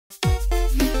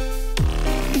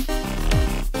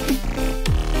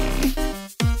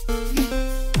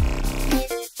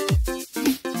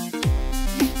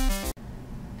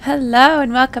Hello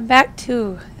and welcome back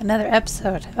to another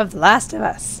episode of The Last of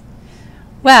Us.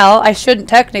 Well, I shouldn't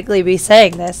technically be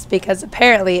saying this because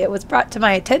apparently it was brought to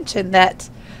my attention that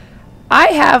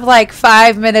I have like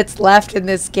 5 minutes left in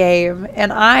this game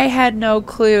and I had no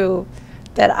clue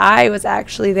that I was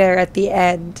actually there at the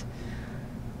end.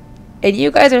 And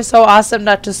you guys are so awesome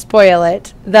not to spoil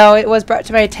it, though it was brought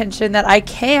to my attention that I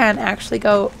can actually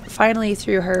go finally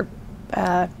through her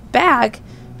bag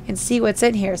and see what's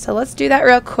in here. So let's do that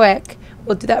real quick.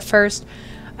 We'll do that first.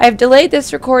 I've delayed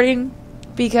this recording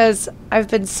because I've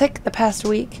been sick the past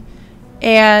week,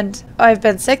 and I've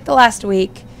been sick the last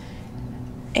week,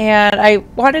 and I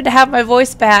wanted to have my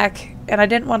voice back, and I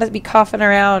didn't want to be coughing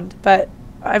around, but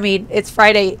I mean, it's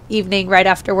Friday evening right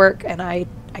after work, and I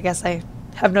guess I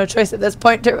have no choice at this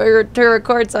point to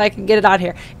record so I can get it on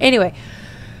here. Anyway,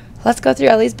 let's go through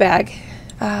Ellie's bag.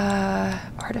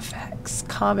 Artifacts,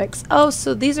 comics. Oh,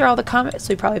 so these are all the comics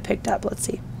we probably picked up. Let's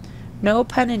see. No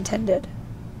pun intended.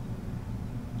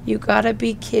 You gotta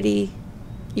be kitty.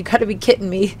 You gotta be kidding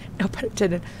me. No pun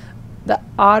intended. The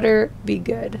otter be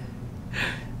good.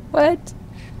 What?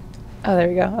 Oh, there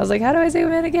we go. I was like, how do I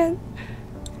zoom in again?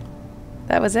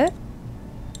 That was it?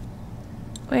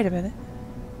 Wait a minute.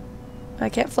 I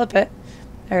can't flip it.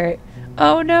 Alright.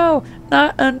 Oh no!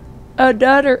 Not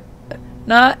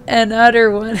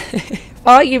another one.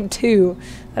 Volume 2.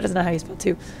 That is not how you spell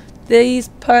 2. These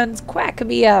puns quack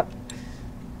me up.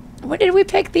 When did we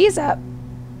pick these up?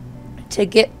 To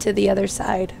get to the other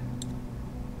side.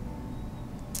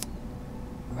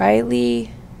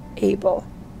 Riley Abel.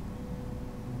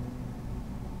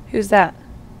 Who's that?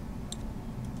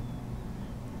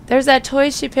 There's that toy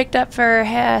she picked up for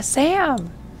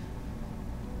Sam.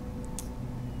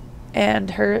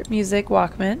 And her music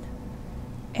Walkman.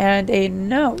 And a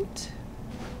note.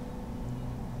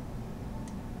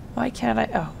 Why can't I?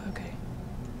 Oh, okay.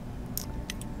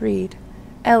 Read.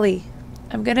 Ellie,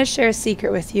 I'm going to share a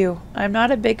secret with you. I'm not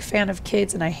a big fan of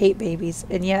kids and I hate babies.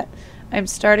 And yet, I'm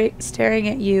staring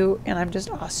at you and I'm just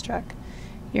awestruck.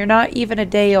 You're not even a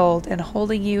day old and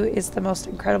holding you is the most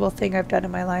incredible thing I've done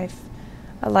in my life.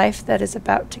 A life that is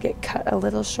about to get cut a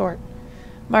little short.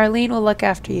 Marlene will look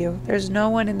after you. There's no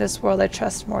one in this world I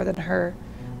trust more than her.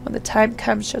 When the time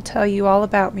comes, she'll tell you all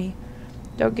about me.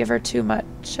 Don't give her too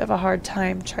much of a hard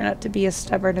time. Try not to be as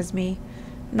stubborn as me.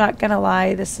 I'm not gonna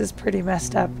lie, this is pretty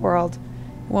messed up world.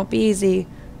 It won't be easy.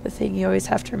 The thing you always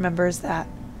have to remember is that.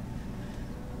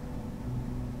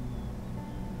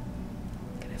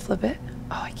 Can I flip it?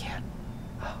 Oh, I can.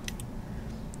 Oh.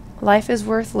 Life is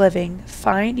worth living.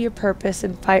 Find your purpose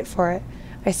and fight for it.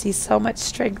 I see so much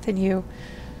strength in you.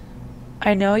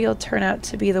 I know you'll turn out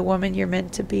to be the woman you're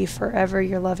meant to be forever,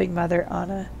 your loving mother,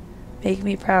 Anna. Make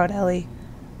me proud, Ellie.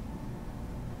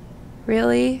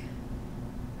 Really?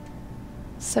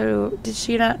 So, did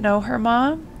she not know her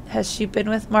mom? Has she been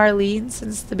with Marlene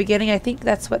since the beginning? I think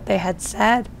that's what they had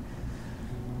said.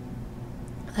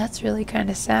 That's really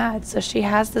kind of sad. So she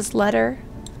has this letter,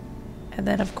 and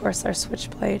then of course our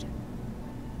switchblade.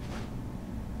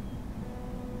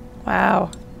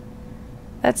 Wow.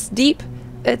 That's deep.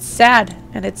 It's sad,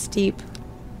 and it's deep,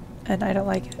 and I don't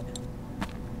like it.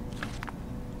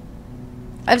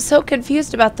 I'm so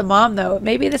confused about the mom, though.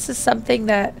 Maybe this is something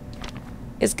that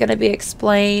is going to be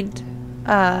explained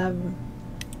in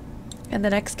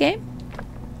the next game?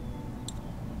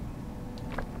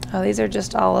 Oh, these are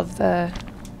just all of the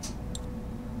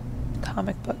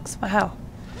comic books. Wow.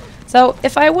 So,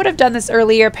 if I would have done this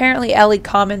earlier, apparently Ellie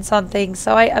comments on things,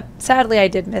 so sadly I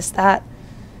did miss that.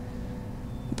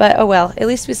 But oh well, at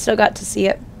least we still got to see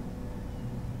it,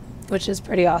 which is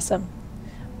pretty awesome.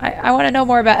 I want to know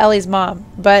more about Ellie's mom,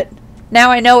 but now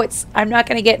I know I'm not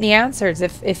going to get any answers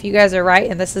if you guys are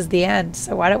right and this is the end.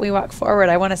 So why don't we walk forward?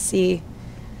 I want to see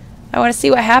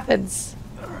what happens.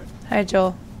 All right. Hi,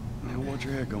 Joel. Now watch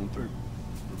your head going through.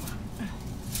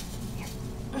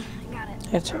 I got it. I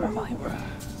have to turn my volume.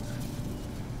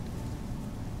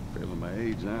 Feeling my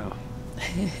age now. I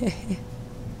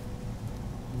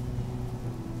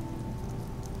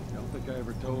don't think I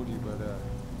ever told you, but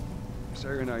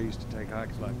Sarah and I used to take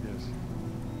hikes like this.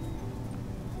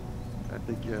 I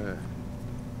think the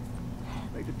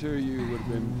two of you would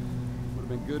have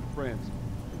been good friends. I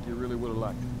think you really would have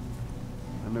liked it.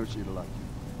 I know she'd have liked you.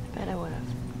 I bet I would have.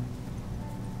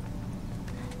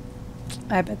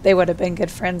 I bet they would have been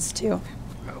good friends too.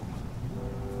 Oh.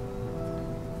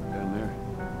 Down there.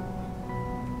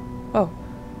 Whoa.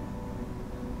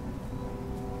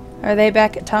 Are they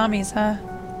back at Tommy's, huh?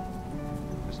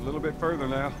 Just a little bit further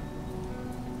now.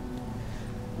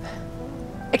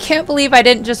 I can't believe I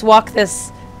didn't just walk this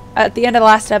at the end of the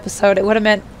last episode. It would have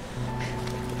meant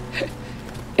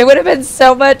It would have been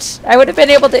so much. I would have been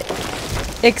able to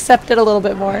accept it a little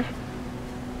bit more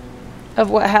of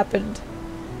what happened.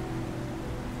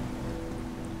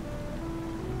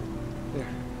 There,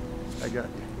 I got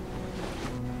you.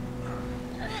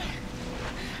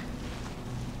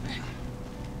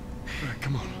 All right,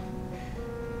 come on.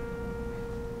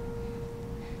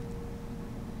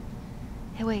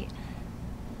 Hey, wait.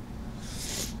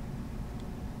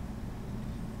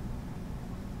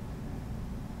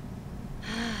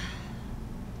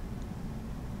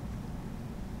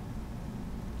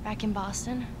 Back in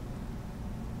Boston,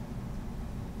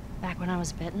 back when I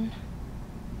was bitten,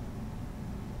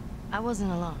 I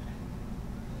wasn't alone.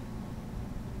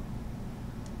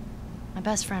 My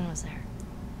best friend was there.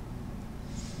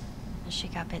 And she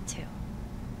got bit too.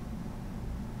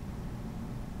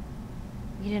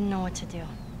 We didn't know what to do.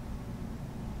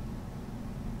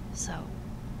 So,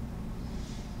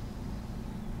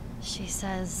 she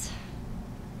says,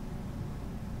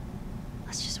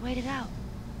 let's just wait it out.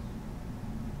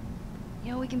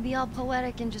 You know, we can be all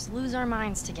poetic and just lose our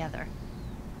minds together.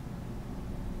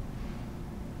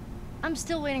 I'm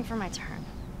still waiting for my turn.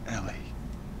 Ellie.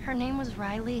 Her name was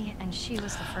Riley, and she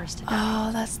was the first to die.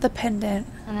 Oh, that's the pendant.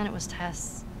 And then it was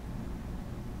Tess.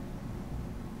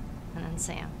 And then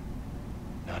Sam.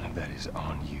 None of that is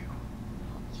on you.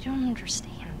 You don't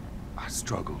understand. I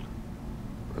struggled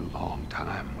for a long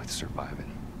time with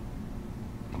surviving.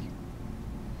 And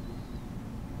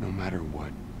no matter what,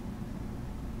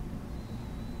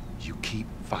 you keep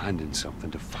finding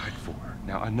something to fight for.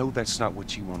 Now, I know that's not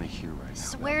what you want to hear right now.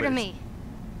 Swear to me.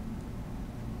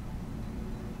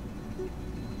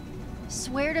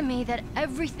 Swear to me that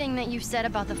everything that you said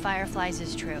about the Fireflies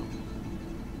is true.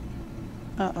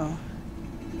 Uh-oh.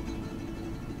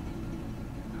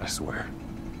 I swear.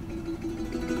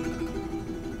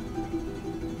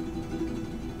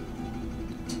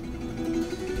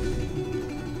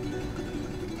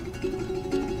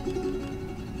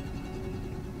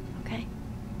 Okay?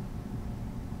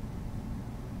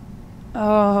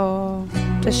 Oh,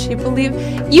 does she believe?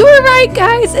 You were right,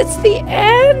 guys. It's the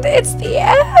end. It's the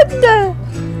end.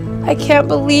 I can't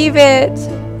believe it.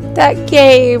 That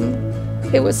game,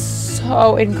 it was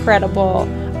so incredible.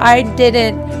 I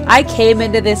came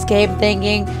into this game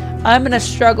thinking, I'm going to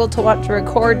struggle to want to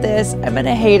record this. I'm going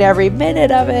to hate every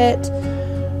minute of it.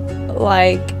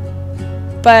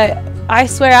 But I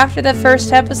swear after the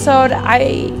first episode,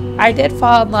 I did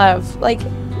fall in love.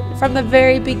 From the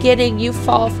very beginning, you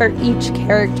fall for each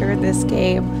character in this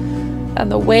game. And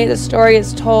the way the story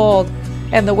is told,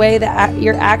 and the way that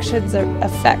your actions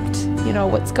affect,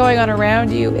 what's going on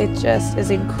around you, it just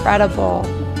is incredible.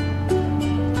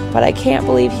 But I can't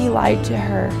believe he lied to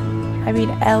her. I mean,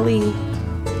 Ellie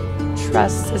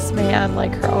trusts this man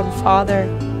like her own father.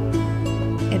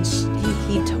 And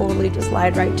he totally just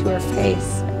lied right to her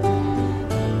face.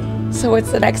 So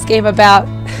what's the next game about?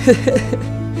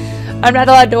 I'm not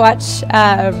allowed to watch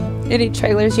any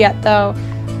trailers yet, though.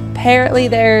 Apparently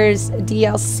there's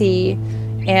DLC,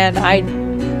 and I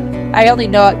only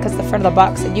know it because the front of the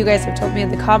box, and you guys have told me in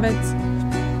the comments.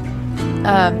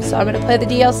 So I'm going to play the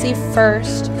DLC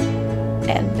first,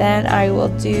 and then I will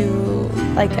do,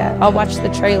 I'll watch the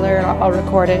trailer, and I'll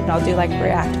record it, and I'll do, a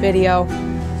react video.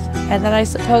 And then I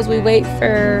suppose we wait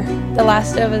for The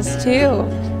Last of Us 2.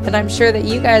 And I'm sure that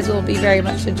you guys will be very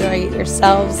much enjoying it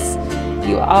yourselves.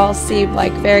 You all seem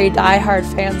like very die-hard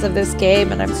fans of this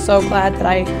game, and I'm so glad that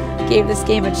I gave this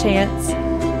game a chance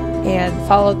and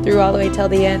followed through all the way till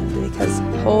the end, because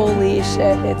holy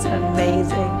shit, it's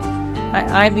amazing.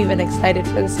 I'm even excited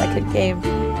for the second game.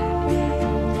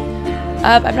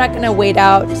 I'm not going to wait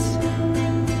out.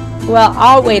 Well,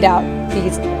 I'll wait out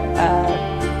these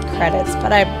credits,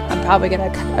 but I'm probably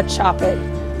going to chop it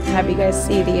and have you guys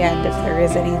see the end if there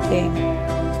is anything.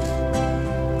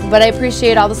 But I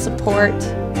appreciate all the support,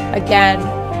 again,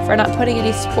 for not putting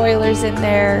any spoilers in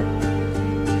there.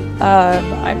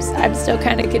 I'm still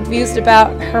kind of confused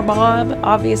about her mom.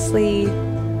 Obviously,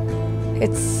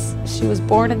 she was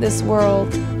born in this world,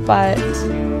 but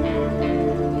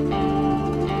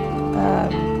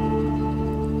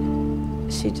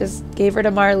she just gave her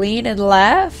to Marlene and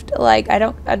left. I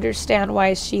don't understand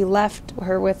why she left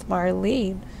her with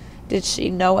Marlene. Did she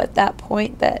know at that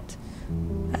point that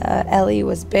Ellie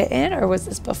was bitten, or was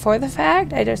this before the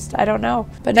fact? I don't know.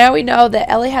 But now we know that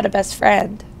Ellie had a best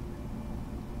friend.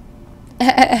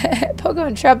 Pogo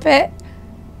and Trumpet.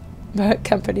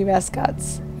 Company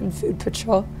mascots and Food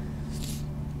Patrol.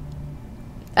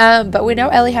 But we know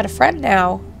Ellie had a friend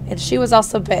now, and she was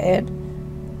also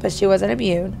bitten, but she wasn't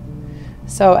immune.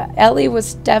 So Ellie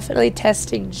was definitely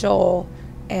testing Joel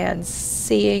and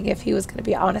seeing if he was going to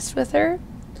be honest with her.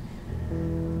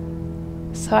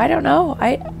 So I don't know.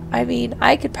 I mean,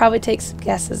 I could probably take some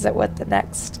guesses at what the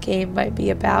next game might be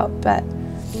about, but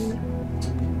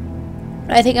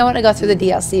I think I want to go through the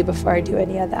DLC before I do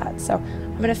any of that. So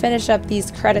I'm going to finish up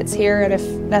these credits here, and if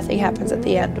nothing happens at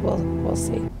the end, we'll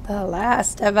see. The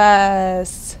Last of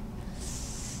Us.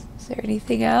 Is there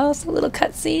anything else? A little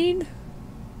cutscene?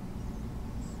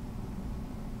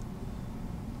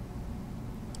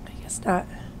 I guess not.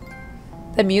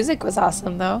 The music was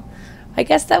awesome, though. I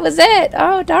guess that was it.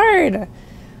 Oh, darn.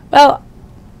 Well,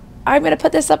 I'm going to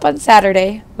put this up on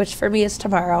Saturday, which for me is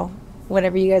tomorrow,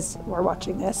 whenever you guys were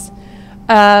watching this.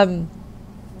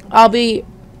 I'll be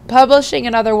publishing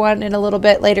another one in a little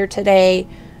bit later today,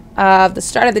 the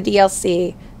start of the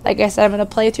DLC. Like I said, I'm going to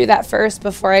play through that first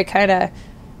before I kind of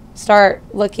start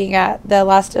looking at The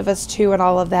Last of Us 2 and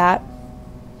all of that.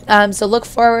 So look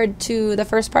forward to the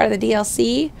first part of the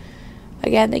DLC.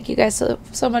 Again, thank you guys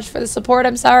so much for the support.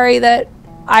 I'm sorry that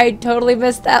I totally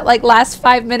missed that like last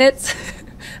 5 minutes.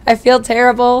 I feel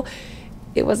terrible.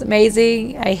 It was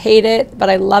amazing. I hate it, but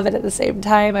I love it at the same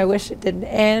time. I wish it didn't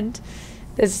end.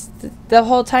 The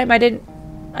whole time I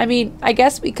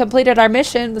guess we completed our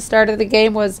mission. The start of the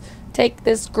game was take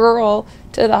this girl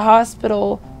to the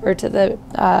hospital or to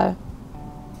the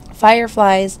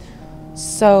Fireflies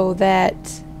so that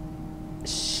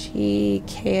she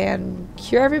can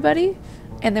cure everybody.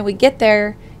 And then we get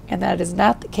there, and that is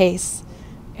not the case.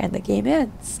 And the game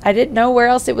ends. I didn't know where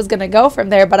else it was going to go from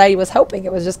there, but I was hoping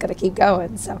it was just going to keep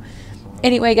going. So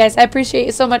anyway, guys, I appreciate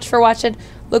you so much for watching.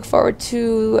 Look forward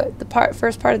to the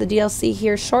first part of the DLC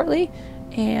here shortly,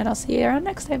 and I'll see you around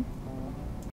next time.